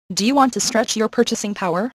Do you want to stretch your purchasing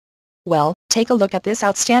power? Well, take a look at this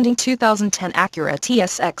outstanding 2010 Acura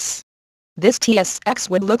TSX. This TSX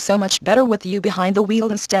would look so much better with you behind the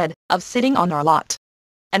wheel instead of sitting on our lot.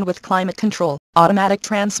 And with climate control, automatic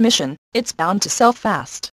transmission, it's bound to sell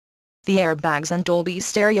fast. The airbags and Dolby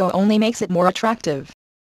stereo only makes it more attractive.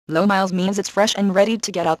 Low miles means it's fresh and ready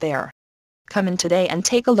to get out there. Come in today and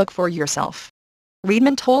take a look for yourself.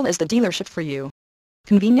 Reedman Toll is the dealership for you.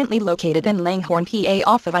 Conveniently located in Langhorne, PA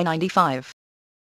off of I-95.